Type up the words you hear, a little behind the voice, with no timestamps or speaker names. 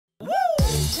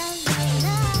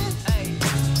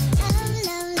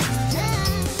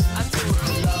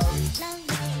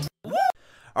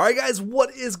Alright guys,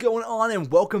 what is going on, and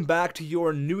welcome back to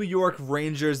your New York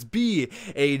Rangers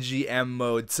BAGM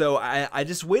mode. So I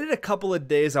just waited a couple of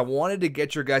days. I wanted to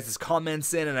get your guys'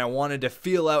 comments in, and I wanted to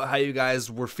feel out how you guys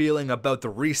were feeling about the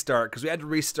restart, because we had to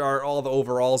restart. All the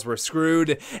overalls were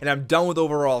screwed, and I'm done with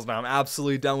overalls now. I'm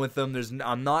absolutely done with them.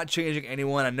 I'm not changing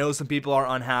anyone. I know some people are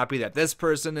unhappy that this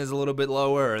person is a little bit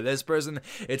lower, or this person.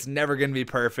 It's never going to be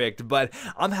perfect, but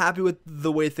I'm happy with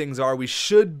the way things are. We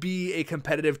should be a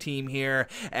competitive team here,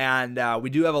 and we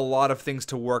do have a lot of things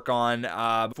to work on.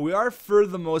 We are, for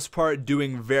the most part,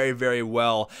 doing very, very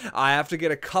well. I have to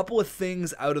get a couple of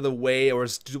things out of the way, or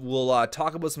we'll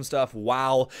talk about some stuff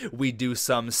while we do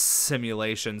some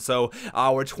simulation. So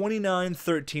we're 29,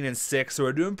 13, and 6, so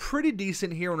we're doing pretty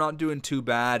decent here. We're not doing too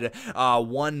bad.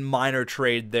 One minor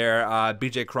trade there.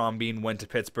 BJ Crombeen went to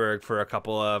Pittsburgh for a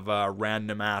couple of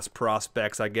random-ass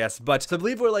prospects, I guess. But so I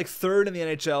believe we're like third in the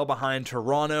NHL, behind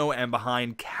Toronto and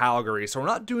behind Calgary. So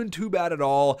we're not doing too bad at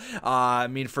all. I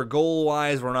mean, for goal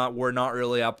wise, we're not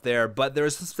really up there, but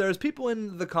there's people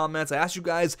in the comments. I asked you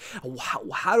guys,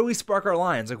 how do we spark our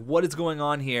lines? Like, what is going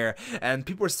on here? And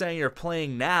people are saying you're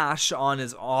playing Nash on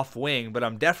his off wing, but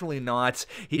I'm definitely not.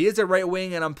 He is a right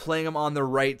wing, and I'm playing him on the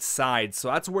right side, so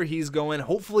that's where he's going.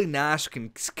 Hopefully Nash can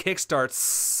kickstart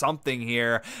something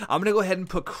here. I'm gonna go ahead and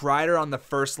put Kreider on the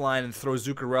first line and throw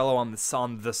Zuccarello on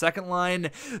the second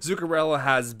line.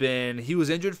 Zuccarello he was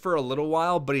injured for a little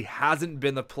while, but he hasn't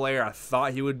been the player I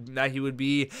thought he would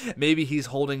be. Maybe he's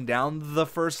holding down the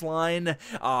first line.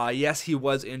 Yes, he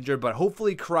was injured, but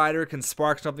hopefully Kreider can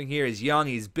spark something here. He's young,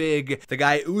 he's big, the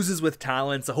guy oozes with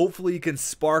talent, so hopefully he can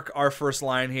spark our first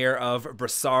line here of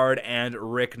Brassard and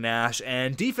Rick Nash.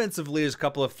 And defensively, there's a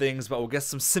couple of things, but we'll get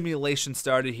some simulation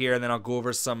started here, and then I'll go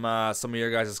over some of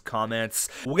your guys' comments.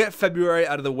 We'll get February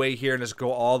out of the way here and just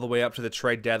go all the way up to the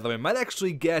trade deadline. We might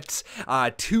actually get 2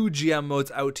 GM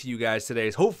modes out to you guys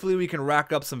today. So hopefully we can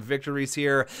rack up some victories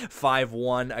here.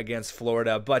 5-1 against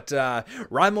Florida. But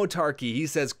Raimo Tarky, he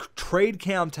says trade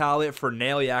Cam Talbot for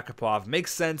Nail Yakupov.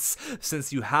 Makes sense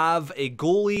since you have a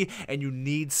goalie and you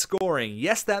need scoring.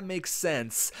 Yes, that makes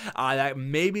sense. That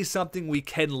may be something we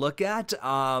can look at.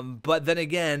 But then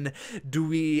again,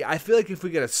 I feel like if we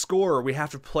get a scorer, we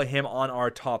have to play him on our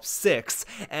top 6.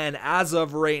 And as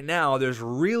of right now, there's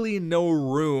really no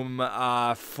room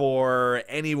for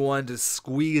anyone to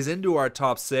squeeze into our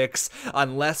top 6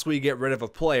 unless we get rid of a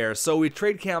player. So we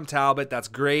trade Cam Talbot. That's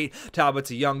great.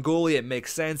 Talbot's a young goalie. It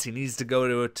makes sense. He needs to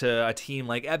go to a team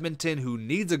like Edmonton, who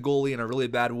needs a goalie in a really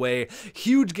bad way.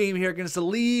 Huge game here against the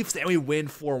Leafs, and we win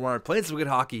 4-1. Playing some good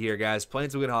hockey here, guys. Playing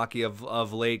some good hockey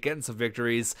of late, getting some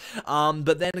victories.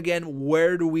 But then again,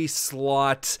 where do we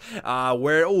slot?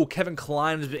 Kevin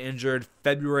Klein has been injured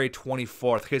February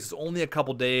 24th. Okay, so it's only a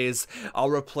couple days.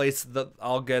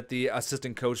 I'll get the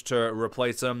assistant coach to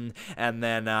replace him, and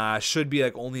then should be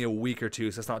like only a week or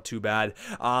two, so it's not too bad.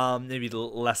 Maybe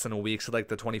less than a week, so like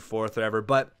the 24th or whatever.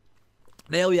 But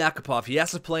Nail Yakupov, he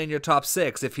has to play in your top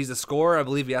 6. If he's a scorer, I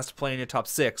believe he has to play in your top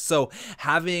 6. So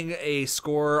having a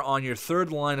scorer on your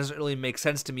third line doesn't really make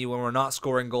sense to me when we're not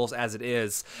scoring goals as it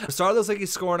is. Brassard looks like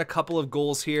he's scoring a couple of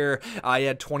goals here. He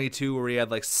had 22, where he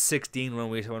had like 16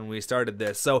 when we started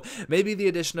this. So maybe the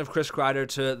addition of Chris Kreider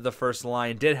to the first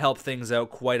line did help things out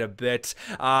quite a bit.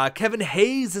 Kevin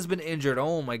Hayes has been injured.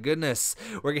 Oh my goodness,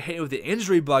 we're getting hit with the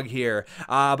injury bug here.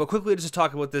 But quickly, just to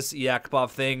talk about this Yakupov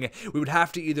thing, we would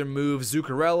have to either move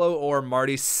Zuccarello or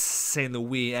Marty St.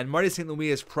 Louis, and Marty St. Louis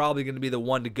is probably going to be the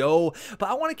one to go, but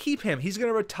I want to keep him. He's going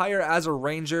to retire as a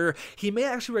Ranger. He may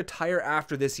actually retire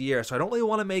after this year, so I don't really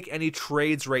want to make any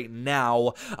trades right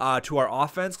now to our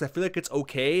offense, because I feel like it's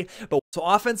okay. But so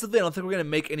offensively, I don't think we're going to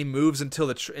make any moves until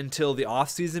the off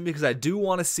season, because I do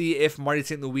want to see if Marty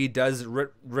St. Louis does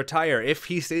retire. If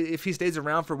he stays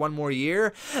around for one more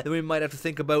year, then we might have to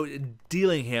think about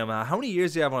dealing him. How many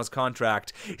years do you have on his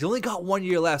contract? He's only got 1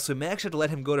 year left, so we may actually have to let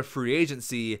him go to free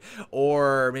agency,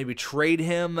 or maybe trade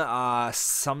him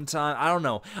sometime. I don't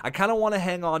know. I kind of want to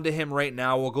hang on to him right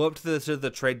now. We'll go up to the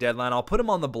trade deadline. I'll put him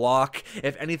on the block.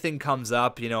 If anything comes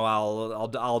up, you know,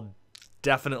 I'll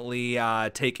definitely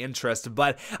take interest,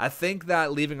 but I think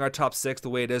that leaving our top 6 the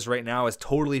way it is right now is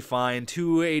totally fine.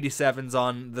 2 87s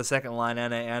on the second line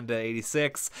and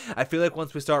 86. I feel like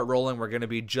once we start rolling, we're going to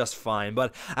be just fine.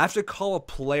 But I have to call a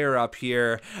player up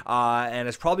here, and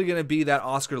it's probably going to be that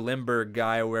Oscar Lindberg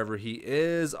guy, wherever he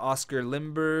is. Oscar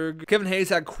Lindberg. Kevin Hayes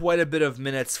had quite a bit of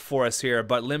minutes for us here,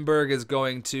 but Lindberg is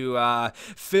going to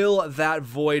fill that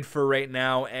void for right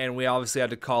now, and we obviously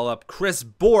had to call up Chris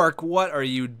Bourque. What are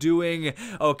you doing?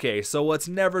 Okay, so let's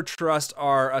never trust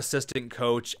our assistant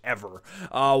coach ever.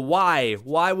 Why?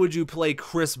 Why would you play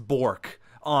Chris Bourque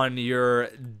on your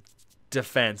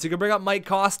defense. You can bring up Mike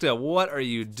Costa. What are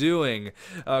you doing?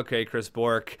 Okay, Chris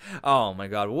Bork. Oh my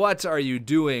God, what are you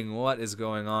doing? What is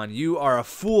going on? You are a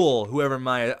fool, whoever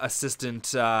my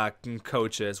assistant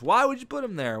coach is. Why would you put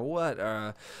him there? What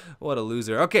a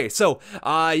loser. Okay, so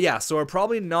yeah, so we're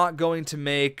probably not going to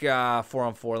make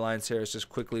 4-on-4 lines here. Let's just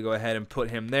quickly go ahead and put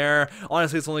him there.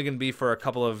 Honestly, it's only going to be for a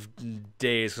couple of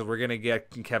days because we're going to get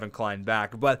Kevin Klein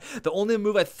back. But the only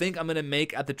move I think I'm going to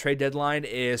make at the trade deadline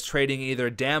is trading either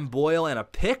Dan Boyle and a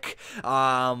pick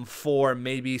for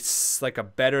maybe like a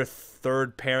better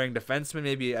third pairing defenseman,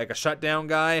 maybe like a shutdown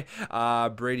guy.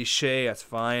 Brady Shea, that's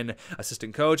fine.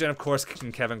 Assistant coach, and of course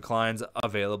Kevin Klein's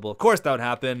available. Of course that would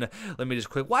happen. Let me just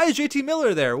quick. Why is JT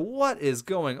Miller there? What is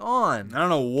going on? I don't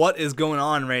know what is going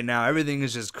on right now. Everything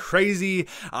is just crazy.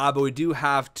 But we do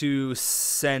have to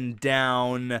send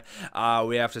down.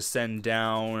 We have to send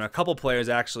down a couple players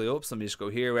actually. Oops, let me just go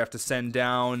here. We have to send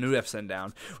down. Who do we have to send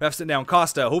down? We have to send down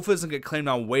Costa. Hopefully it doesn't get claimed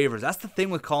on waivers. That's the thing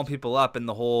with calling people up in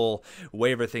the whole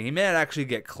waiver thing. He may actually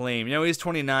get claimed. You know, he's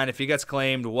 29. If he gets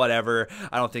claimed, whatever.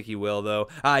 I don't think he will though.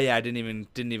 Yeah, I didn't even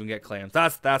get claimed.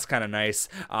 That's kind of nice.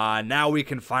 Now we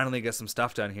can finally get some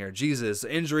stuff done here. Jesus,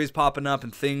 injuries popping up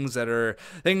and things that are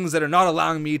not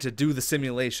allowing me to do the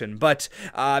simulation. But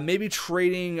maybe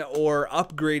trading or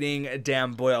upgrading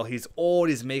Dan Boyle. He's old.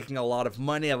 He's making a lot of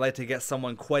money. I'd like to get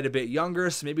someone quite a bit younger.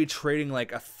 So maybe trading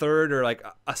like a third or like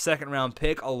a second round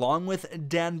pick along with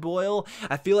Dan Boyle.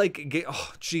 I feel like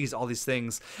oh geez, all these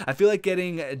things. I feel like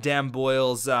getting Dan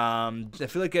Boyle's contract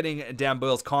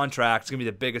is gonna be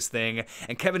the biggest thing.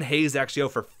 And Kevin Hayes actually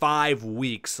out for 5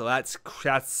 weeks, so that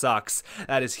sucks.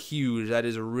 That is huge. That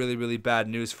is really bad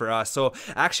news for us. So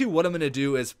actually, what I'm gonna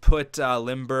do is put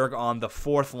Lindbergh on the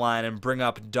 4th line and bring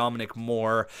up Dominic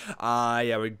Moore.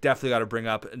 Yeah, we definitely got to bring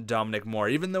up Dominic Moore.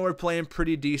 Even though we're playing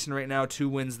pretty decent right now, 2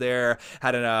 wins there.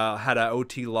 Had an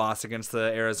OT loss against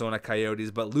the Arizona Coyotes,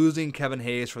 but losing Kevin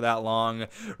Hayes for that long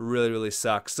really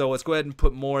sucks. So let's go ahead and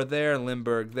put Moore there,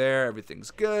 Lindbergh there.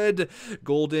 Everything's good.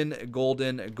 Golden.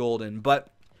 But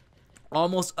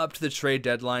almost up to the trade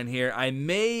deadline here. I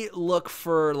may look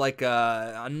for like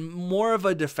a more of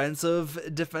a defensive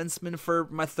defenseman for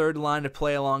my 3rd line to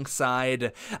play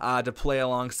alongside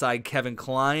Kevin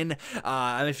Klein.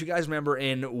 And if you guys remember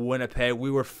in Winnipeg, we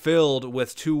were filled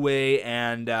with two-way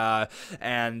and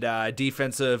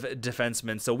defensive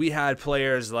defensemen. So we had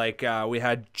players like we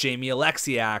had Jamie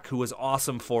Alexiak, who was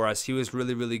awesome for us. He was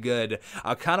really good.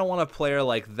 I kind of want a player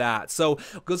like that. So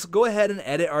let's go ahead and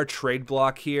edit our trade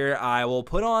block here. I will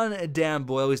put on Dan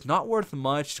Boyle. He's not worth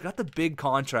much. He's got the big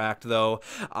contract though.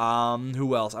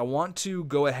 Who else? I want to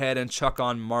go ahead and chuck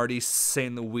on Marty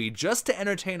St. Louis just to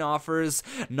entertain offers.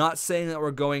 Not saying that we're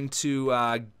going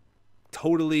to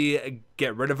totally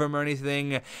get rid of him or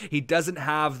anything. He doesn't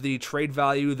have the trade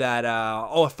value that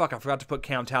oh fuck, I forgot to put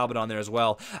Cam Talbot on there as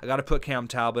well. I gotta put Cam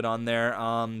Talbot on there,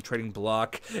 trading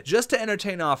block, just to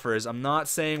entertain offers. I'm not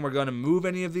saying we're gonna move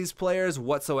any of these players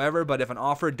whatsoever, but if an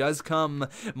offer does come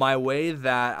my way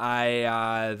that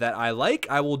I like,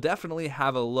 I will definitely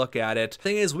have a look at it.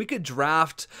 Thing is, we could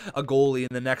draft a goalie in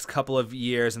the next couple of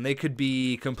years and they could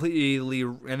be completely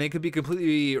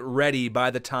ready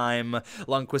by the time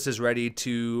Lundqvist is ready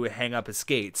to hang up his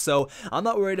skates. So I'm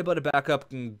not worried about a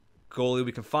backup goalie.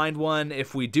 We can find one.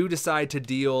 If we do decide to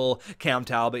deal Cam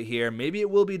Talbot here, maybe it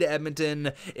will be to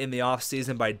Edmonton in the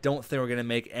offseason, but I don't think we're going to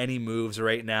make any moves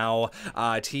right now.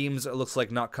 Teams, it looks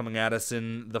like, not coming at us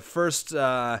in the first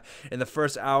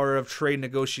hour of trade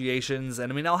negotiations, and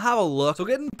I mean, I'll have a look. So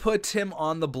go ahead and put him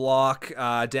on the block,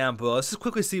 Dan Boyle. Let's just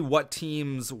quickly see what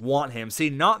teams want him. See,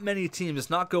 not many teams. It's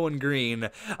not going green.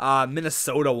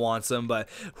 Minnesota wants him, but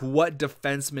what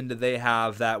defenseman do they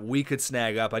have that we could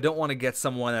snag up? I don't want to get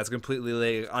someone that's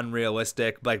completely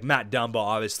unrealistic, like Matt Dumba,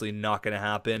 obviously not going to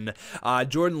happen.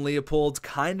 Jordan Leopold's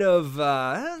kind of,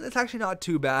 it's actually not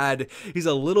too bad. He's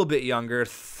a little bit younger,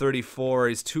 34.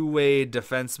 He's two-way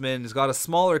defenseman. He's got a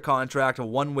smaller contract, a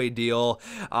one-way deal.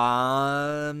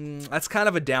 That's kind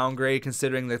of a downgrade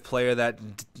considering the player that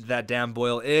Dan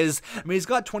Boyle is. I mean, he's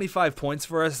got 25 points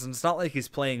for us, and it's not like he's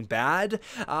playing bad.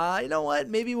 You know what?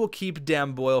 Maybe we'll keep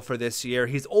Dan Boyle for this year.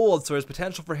 He's old, so there's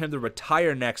potential for him to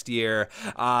retire next year.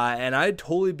 And I'd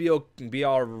totally be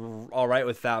all right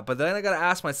with that. But then I got to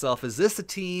ask myself, is this a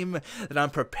team that I'm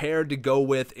prepared to go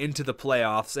with into the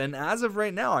playoffs? And as of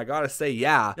right now, I got to say,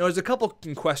 yeah. You know, there's a couple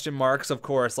question marks, of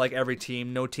course, like every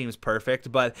team. No team's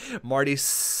perfect. But Marty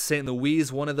St.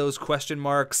 Louis, one of those question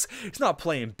marks. He's not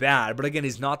playing bad, but again,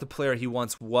 he's not the player he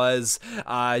once was.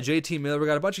 JT Miller, we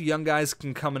got a bunch of young guys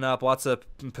coming up, lots of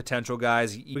potential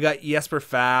guys. We got Jesper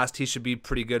Fast. He should be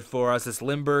pretty good for us. This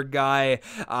Lindbergh guy.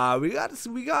 We got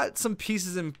got some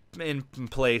pieces in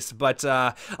place, but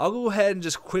I'll go ahead and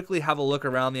just quickly have a look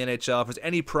around the NHL. If there's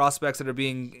any prospects that are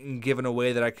being given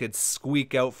away that I could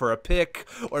squeak out for a pick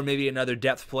or maybe another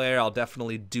depth player, I'll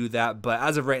definitely do that. But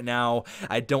as of right now,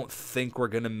 I don't think we're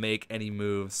going to make any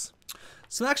moves.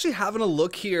 So I'm actually having a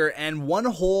look here, and one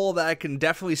hole that I can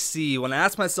definitely see when I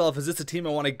ask myself, is this a team I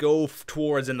want to go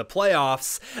towards in the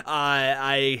playoffs?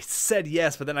 I said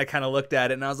yes, but then I kind of looked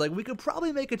at it and I was like, we could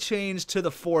probably make a change to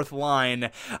the fourth line,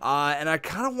 and I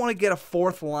kind of want to get a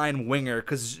fourth line winger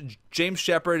because James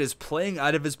Shepherd is playing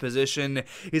out of his position.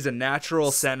 He's a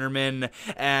natural centerman,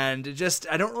 and just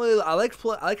I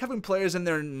like having players in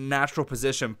their natural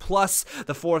position. Plus,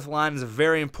 the fourth line is a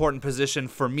very important position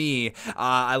for me.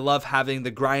 I love having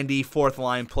the grindy fourth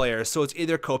line players. So it's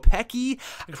either Kopecky.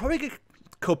 I could probably get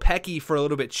Kopecky for a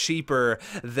little bit cheaper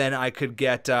than I could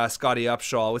get Scotty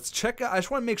Upshaw. Let's check out. I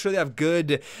just want to make sure they have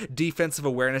good defensive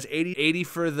awareness. 80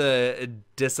 for the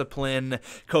discipline.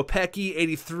 Kopecky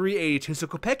 83, 82. So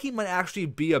Kopecky might actually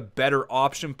be a better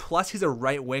option. Plus he's a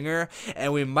right winger,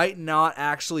 and we might not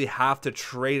actually have to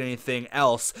trade anything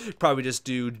else. Probably just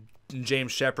do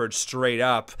James Shepherd straight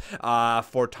up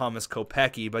for Thomas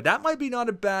Kopecky, but that might be not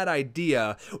a bad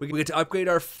idea. We get to upgrade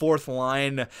our fourth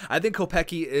line. I think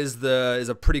Kopecky is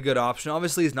a pretty good option.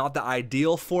 Obviously, he's not the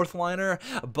ideal fourth liner,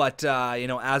 but you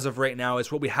know, as of right now,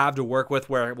 it's what we have to work with.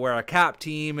 We're a cap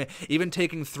team. Even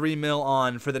taking $3 million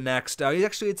on for the next.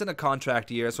 It's in a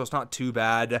contract year, so it's not too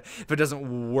bad. If it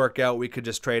doesn't work out, we could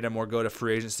just trade him or go to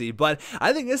free agency. But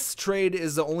I think this trade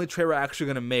is the only trade we're actually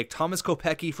going to make. Thomas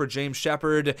Kopecky for James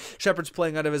Shepherd. Shepherd's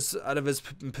playing out of his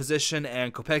position,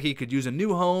 and Kopecky could use a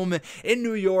new home in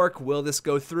New York. Will this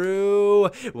go through?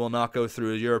 It will not go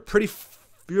through. You're pretty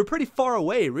far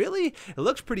away, really. It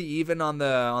looks pretty even on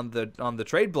the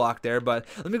trade block there, but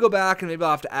let me go back and maybe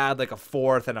I'll have to add like a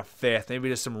fourth and a fifth, maybe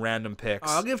just some random picks.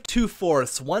 I'll give 2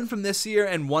 fourths, one from this year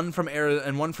and one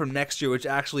from next year, which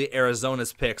actually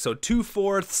Arizona's pick. So 2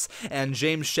 fourths and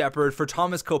James Shepherd for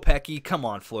Thomas Kopecky. Come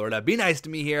on, Florida, be nice to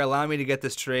me here. Allow me to get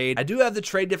this trade. I do have the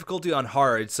trade difficulty on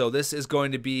hard, so this is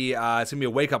going to be it's gonna be a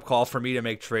wake up call for me to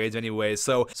make trades anyway.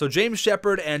 So James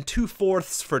Shepherd and 2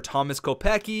 fourths for Thomas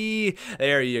Kopecky.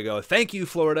 There you go. Thank you,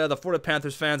 Florida. The Florida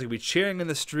Panthers fans are going to be cheering in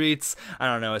the streets. I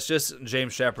don't know. It's just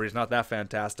James Shepherd. He's not that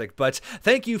fantastic. But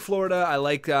thank you, Florida. I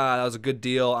like that was a good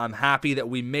deal. I'm happy that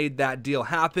we made that deal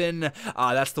happen.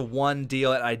 That's the one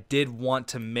deal that I did want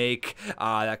to make.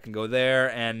 That can go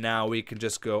there. And now we can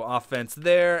just go offense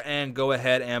there and go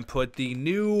ahead and put the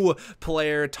new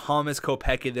player, Thomas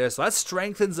Kopecky, there. So that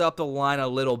strengthens up the line a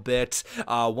little bit.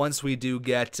 Once we do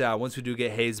get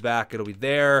Hayes back, it'll be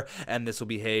there. And this will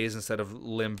be Hayes instead of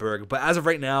Lindbergh. But as of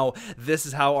right now, this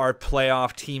is how our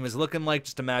playoff team is looking like.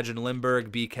 Just imagine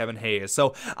Lindbergh be Kevin Hayes.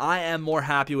 So I am more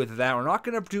happy with that. We're not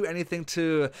going to do anything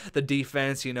to the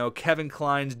defense. You know, Kevin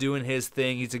Klein's doing his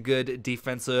thing. He's a good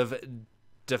defenseman,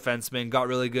 got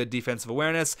really good defensive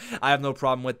awareness. I have no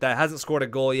problem with that. Hasn't scored a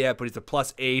goal yet, but he's a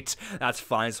 +8. That's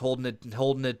fine. He's holding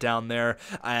it down there.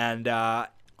 And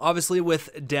obviously,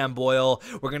 with Dan Boyle,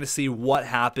 we're going to see what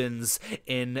happens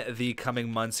in the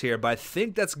coming months here. But I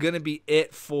think that's going to be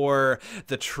it for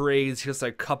the trades. Just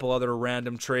like a couple other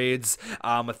random trades.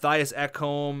 Matthias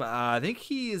Ekholm, I think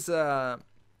he's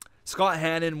Scott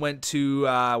Hannon went to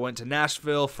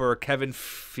Nashville for Kevin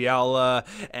Fiala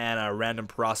and a random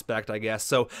prospect, I guess.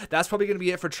 So that's probably going to be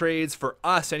it for trades for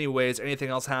us anyways. Anything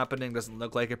else happening? Doesn't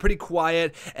look like it. Pretty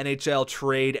quiet NHL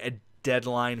trade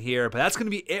deadline here, but that's going to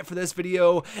be it for this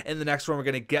video. In the next one, we're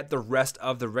going to get the rest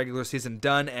of the regular season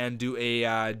done and do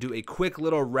a quick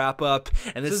little wrap up.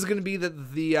 And this is going to be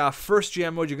the first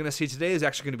GM mode you're going to see today. Is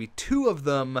actually going to be 2 of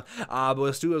them, but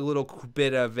let's do a little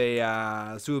bit of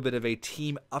a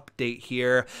team update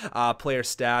here. Player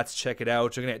stats, check it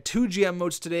out. You're going to get 2 GM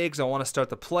modes today because I want to start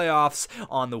the playoffs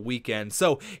on the weekend.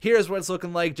 So here's what it's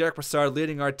looking like. Derek Brassard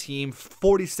leading our team,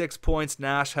 46 points.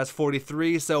 Nash has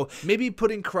 43. So maybe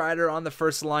putting Kreider on the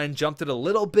first line jumped it a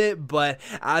little bit, but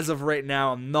as of right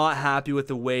now, I'm not happy with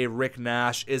the way Rick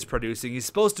Nash is producing. He's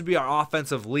supposed to be our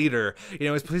offensive leader. You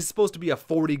know, he's supposed to be a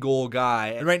 40-goal guy,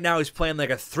 and right now he's playing like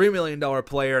a $3 million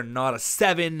player, not a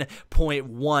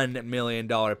 $7.1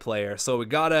 million player. So we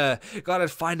gotta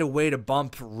find a way to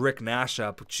bump Rick Nash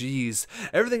up. Jeez,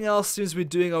 everything else seems to be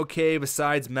doing okay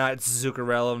besides Matt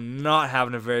Zuccarello not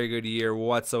having a very good year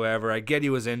whatsoever. I get he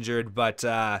was injured, but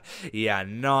yeah,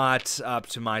 not up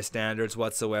to my standards. standards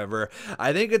whatsoever.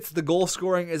 I think it's the goal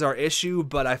scoring is our issue,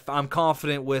 but I'm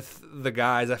confident with the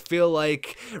guys. I feel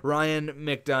like Ryan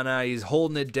McDonough, he's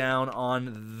holding it down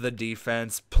on the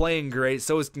defense, playing great.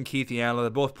 So is Keith Yandel. They're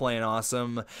both playing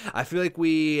awesome. I feel like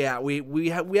we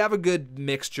have a good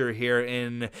mixture here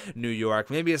in New York.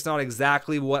 Maybe it's not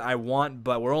exactly what I want,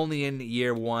 but we're only in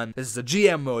year one. This is a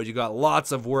GM mode. You got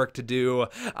lots of work to do.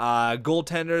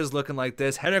 Goaltenders looking like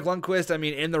this. Henrik Lundqvist, I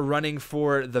mean, in the running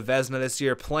for the Vezina this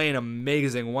year, playing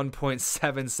amazing.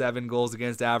 1.77 goals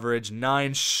against average,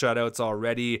 9 shutouts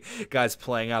already. Guys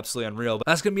playing absolutely unreal. But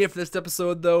that's gonna be it for this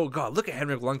episode, though. God, look at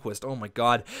Henrik Lundqvist. Oh my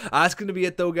God. That's gonna be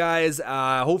it, though, guys.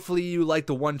 Hopefully you liked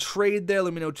the one trade there.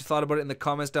 Let me know what you thought about it in the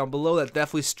comments down below. That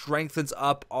definitely strengthens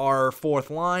up our fourth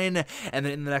line. And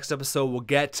then in the next episode, we'll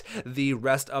get the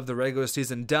rest of the regular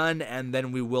season done, and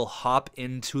then we will hop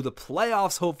into the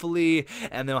playoffs, hopefully,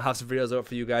 and then I'll have some videos out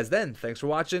for you guys then. Thanks for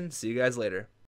watching. See you guys later.